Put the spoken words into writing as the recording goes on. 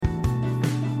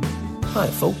Hi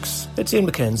folks, it's Ian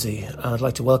Mackenzie and I'd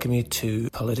like to welcome you to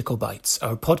Political Bites,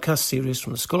 our podcast series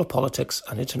from the School of Politics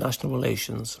and International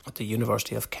Relations at the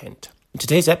University of Kent. In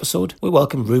today's episode, we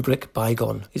welcome Rubric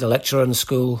Bygone. He's a lecturer in the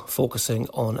school focusing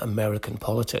on American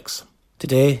politics.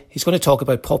 Today, he's going to talk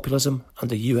about populism and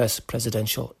the US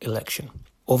presidential election.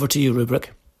 Over to you,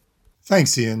 Rubric.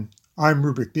 Thanks, Ian. I'm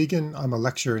Rubric Bygone. I'm a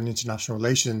lecturer in international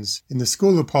relations in the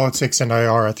School of Politics and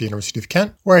IR at the University of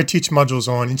Kent, where I teach modules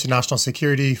on international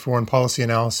security, foreign policy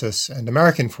analysis, and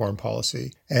American foreign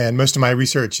policy. And most of my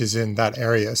research is in that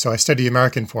area. So I study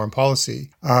American foreign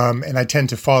policy, and I tend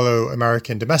to follow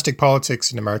American domestic politics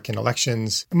and American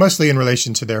elections, mostly in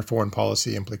relation to their foreign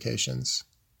policy implications.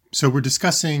 So we're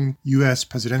discussing U.S.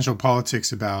 presidential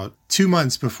politics about 2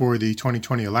 months before the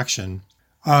 2020 election.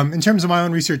 In terms of my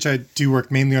own research, I do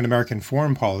work mainly on American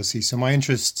foreign policy. So my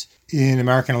interest in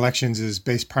American elections is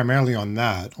based primarily on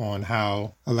that, on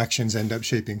how elections end up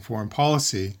shaping foreign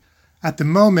policy. At the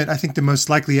moment, I think the most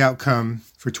likely outcome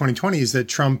for 2020 is that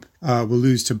Trump will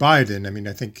lose to Biden.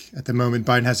 I think at the moment,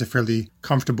 Biden has a fairly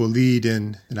comfortable lead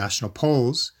in the national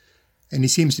polls, and he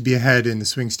seems to be ahead in the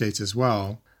swing states as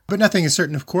well. But nothing is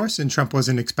certain, of course, and Trump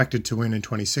wasn't expected to win in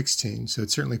 2016. So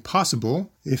it's certainly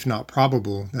possible, if not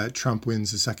probable, that Trump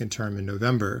wins the second term in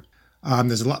November.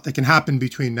 There's a lot that can happen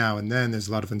between now and then. There's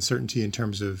a lot of uncertainty in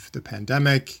terms of the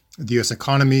pandemic, the U.S.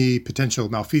 economy, potential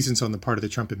malfeasance on the part of the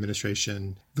Trump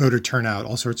administration, voter turnout,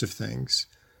 all sorts of things.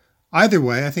 Either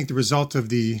way, I think the result of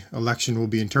the election will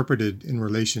be interpreted in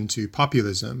relation to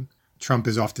populism. Trump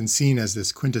is often seen as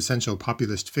this quintessential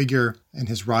populist figure, and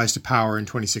his rise to power in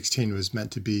 2016 was meant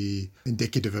to be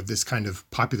indicative of this kind of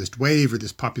populist wave or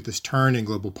this populist turn in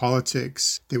global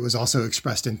politics. It was also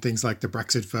expressed in things like the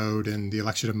Brexit vote and the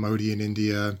election of Modi in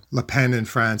India, Le Pen in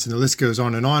France, and the list goes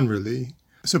on, really.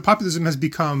 So populism has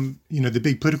become, the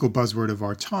big political buzzword of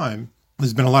our time.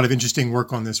 There's been a lot of interesting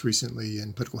work on this recently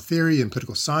in political theory and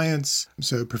political science.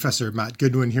 So Professor Matt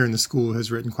Goodwin here in the school has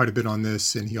written quite a bit on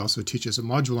this, and he also teaches a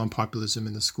module on populism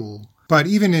in the school. But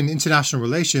even in international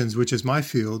relations, which is my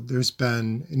field, there's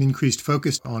been an increased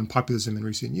focus on populism in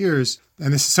recent years.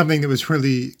 And this is something that was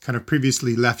really kind of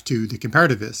previously left to the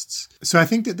comparativists. So I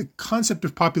think that the concept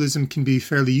of populism can be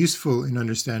fairly useful in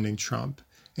understanding Trump,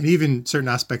 and even certain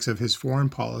aspects of his foreign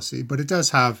policy, but it does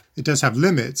have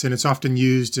limits, and it's often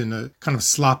used in a kind of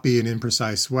sloppy and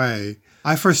imprecise way.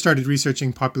 I first started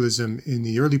researching populism in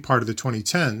the early part of the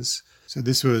 2010s, so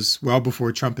this was well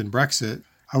before Trump and Brexit.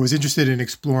 I was interested in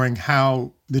exploring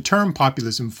how the term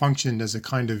populism functioned as a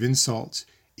kind of insult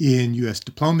in U.S.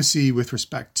 diplomacy with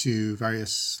respect to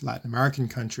various Latin American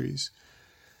countries.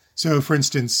 So, for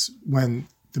instance, when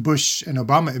the Bush and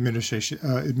Obama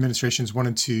administrations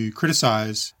wanted to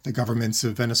criticize the governments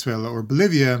of Venezuela or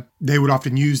Bolivia, they would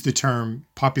often use the term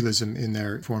populism in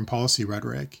their foreign policy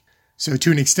rhetoric. So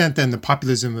to an extent, then, the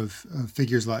populism of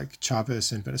figures like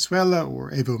Chavez in Venezuela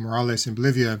or Evo Morales in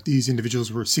Bolivia, these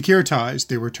individuals were securitized.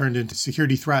 They were turned into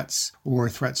security threats or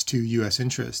threats to U.S.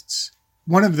 interests.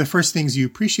 One of the first things you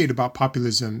appreciate about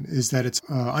populism is that it's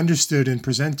understood and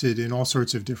presented in all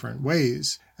sorts of different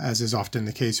ways, as is often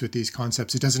the case with these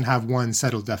concepts. It doesn't have one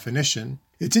settled definition.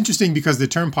 It's interesting because the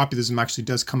term populism actually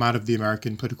does come out of the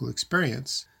American political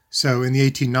experience. So in the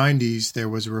 1890s, there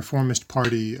was a reformist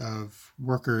party of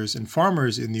workers and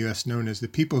farmers in the U.S. known as the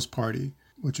People's Party,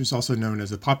 which was also known as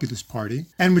the Populist Party,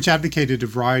 and which advocated a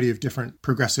variety of different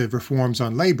progressive reforms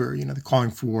on labor, the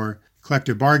calling for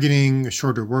collective bargaining, a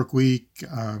shorter work week,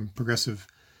 progressive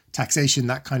taxation,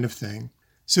 that kind of thing.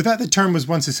 So that the term was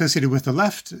once associated with the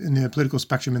left in the political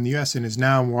spectrum in the U.S. and is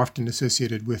now more often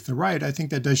associated with the right, I think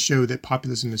that does show that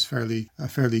populism is a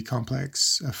fairly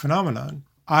complex phenomenon.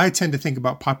 I tend to think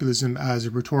about populism as a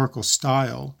rhetorical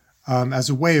style, as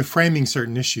a way of framing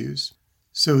certain issues.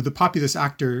 So the populist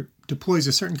actor deploys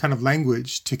a certain kind of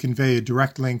language to convey a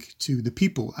direct link to the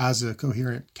people as a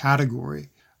coherent category.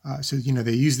 So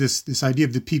they use this idea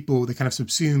of the people, they kind of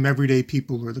subsume everyday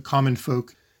people or the common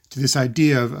folk to this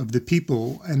idea of the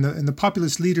people. And the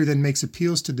populist leader then makes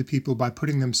appeals to the people by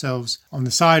putting themselves on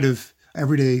the side of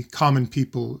everyday common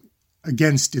people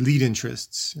against elite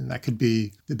interests. And that could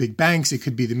be the big banks, it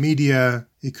could be the media,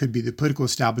 it could be the political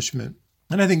establishment.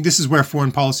 And I think this is where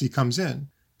foreign policy comes in.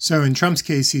 So in Trump's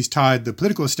case, he's tied the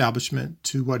political establishment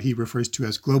to what he refers to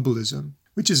as globalism,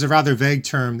 which is a rather vague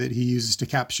term that he uses to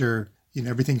capture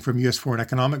everything from U.S. foreign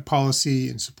economic policy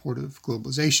in support of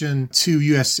globalization to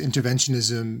U.S.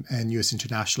 interventionism and U.S.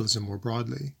 internationalism more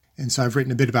broadly. And so I've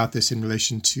written a bit about this in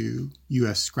relation to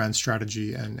U.S. grand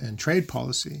strategy and trade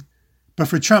policy. But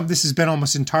for Trump, this has been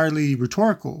almost entirely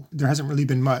rhetorical. There hasn't really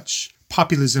been much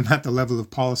populism at the level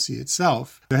of policy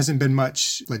itself. There hasn't been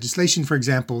much legislation, for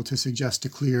example, to suggest a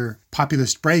clear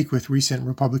populist break with recent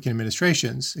Republican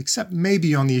administrations, except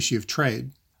maybe on the issue of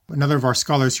trade. Another of our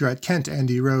scholars here at Kent,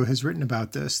 Andy Rowe, has written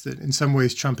about this, that in some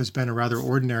ways Trump has been a rather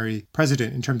ordinary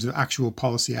president in terms of actual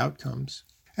policy outcomes.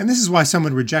 And this is why some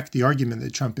would reject the argument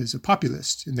that Trump is a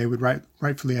populist, and they would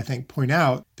rightfully, I think, point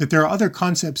out that there are other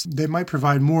concepts that might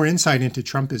provide more insight into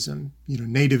Trumpism,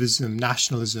 nativism,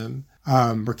 nationalism,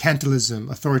 mercantilism,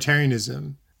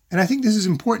 authoritarianism. And I think this is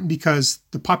important because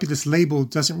the populist label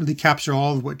doesn't really capture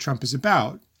all of what Trump is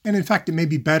about. And in fact, it may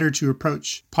be better to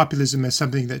approach populism as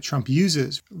something that Trump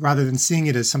uses rather than seeing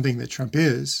it as something that Trump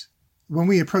is. When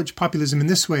we approach populism in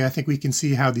this way, I think we can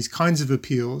see how these kinds of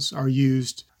appeals are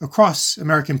used across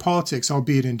American politics,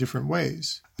 albeit in different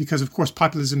ways. Because, of course,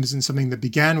 populism isn't something that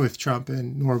began with Trump,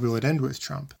 and nor will it end with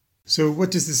Trump. So what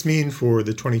does this mean for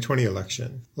the 2020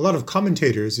 election? A lot of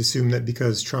commentators assume that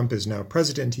because Trump is now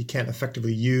president, he can't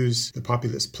effectively use the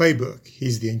populist playbook.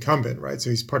 He's the incumbent, right? So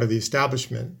he's part of the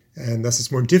establishment. And thus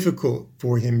it's more difficult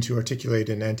for him to articulate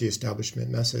an anti-establishment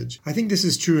message. I think this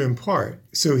is true in part.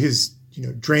 So his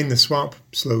drain the swamp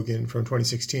slogan from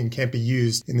 2016 can't be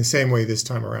used in the same way this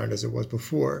time around as it was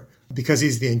before. Because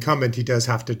he's the incumbent, he does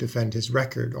have to defend his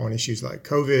record on issues like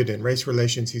COVID and race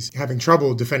relations. He's having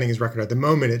trouble defending his record at the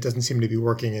moment. It doesn't seem to be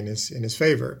working in his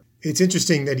favor. It's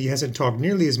interesting that he hasn't talked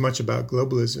nearly as much about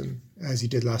globalism as he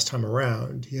did last time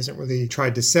around. He hasn't really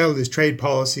tried to sell his trade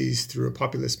policies through a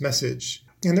populist message.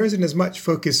 And there isn't as much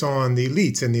focus on the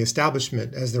elites and the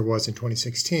establishment as there was in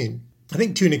 2016. I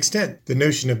think to an extent, the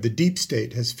notion of the deep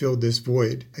state has filled this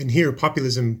void. And here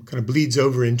populism kind of bleeds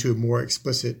over into a more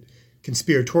explicit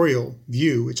conspiratorial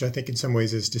view, which I think in some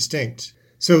ways is distinct.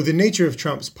 So the nature of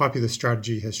Trump's populist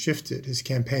strategy has shifted. His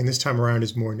campaign this time around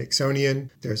is more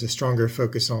Nixonian. There's a stronger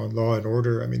focus on law and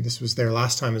order. I mean, this was there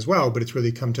last time as well, but it's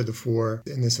really come to the fore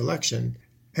in this election.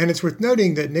 And it's worth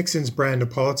noting that Nixon's brand of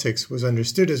politics was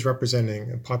understood as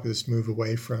representing a populist move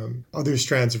away from other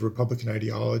strands of Republican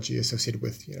ideology associated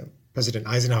with, President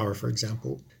Eisenhower, for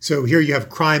example. So here you have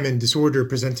crime and disorder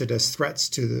presented as threats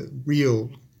to the real,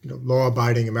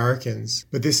 law-abiding Americans,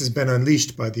 but this has been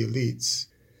unleashed by the elites.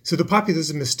 So the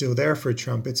populism is still there for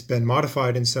Trump. It's been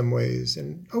modified in some ways.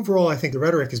 And overall, I think the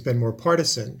rhetoric has been more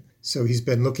partisan. So he's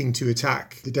been looking to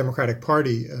attack the Democratic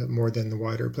Party more than the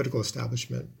wider political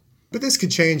establishment. But this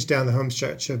could change down the home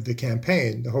stretch of the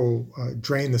campaign. The whole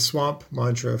drain the swamp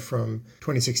mantra from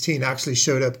 2016 actually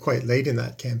showed up quite late in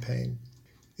that campaign.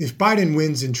 If Biden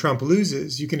wins and Trump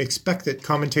loses, you can expect that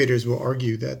commentators will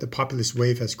argue that the populist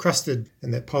wave has crested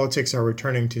and that politics are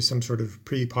returning to some sort of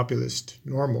pre-populist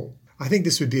normal. I think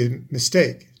this would be a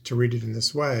mistake to read it in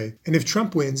this way. And if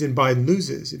Trump wins and Biden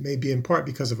loses, it may be in part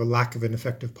because of a lack of an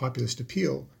effective populist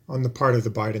appeal on the part of the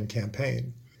Biden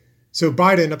campaign. So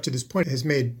Biden, up to this point, has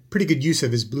made pretty good use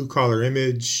of his blue-collar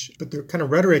image, but the kind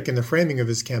of rhetoric and the framing of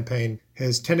his campaign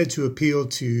has tended to appeal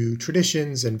to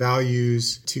traditions and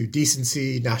values, to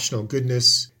decency, national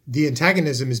goodness. The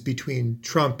antagonism is between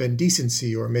Trump and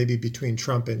decency, or maybe between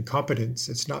Trump and competence.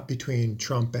 It's not between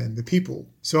Trump and the people.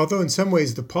 So although in some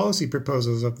ways the policy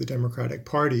proposals of the Democratic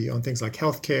Party on things like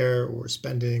healthcare or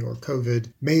spending or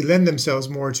COVID may lend themselves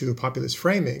more to a populist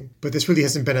framing, but this really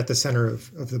hasn't been at the center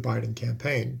of the Biden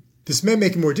campaign. This may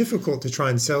make it more difficult to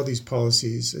try and sell these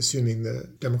policies, assuming the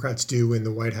Democrats do win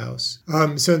the White House.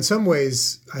 So in some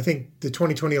ways, I think the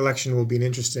 2020 election will be an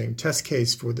interesting test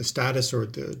case for the status or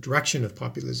the direction of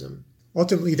populism.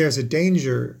 Ultimately, there's a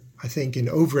danger, I think, in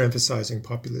overemphasizing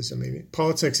populism. I mean,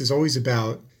 politics is always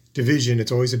about division.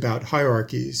 It's always about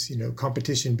hierarchies,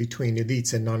 competition between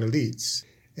elites and non-elites.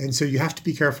 And so you have to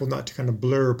be careful not to kind of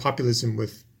blur populism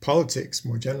with politics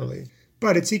more generally.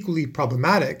 But it's equally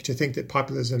problematic to think that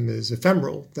populism is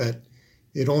ephemeral, that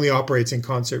it only operates in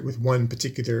concert with one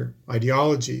particular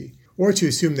ideology, or to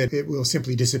assume that it will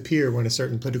simply disappear when a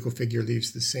certain political figure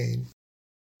leaves the scene.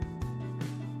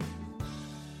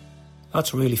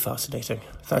 That's really fascinating.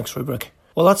 Thanks, Rubric.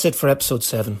 Well, that's it for episode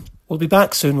 7. We'll be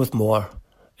back soon with more.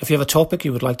 If you have a topic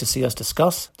you would like to see us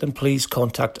discuss, then please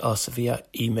contact us via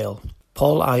email.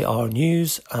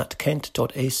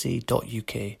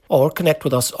 paulirnews@kent.ac.uk, or connect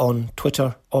with us on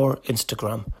Twitter or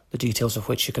Instagram, the details of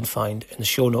which you can find in the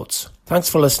show notes. Thanks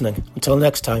for listening. Until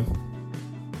next time.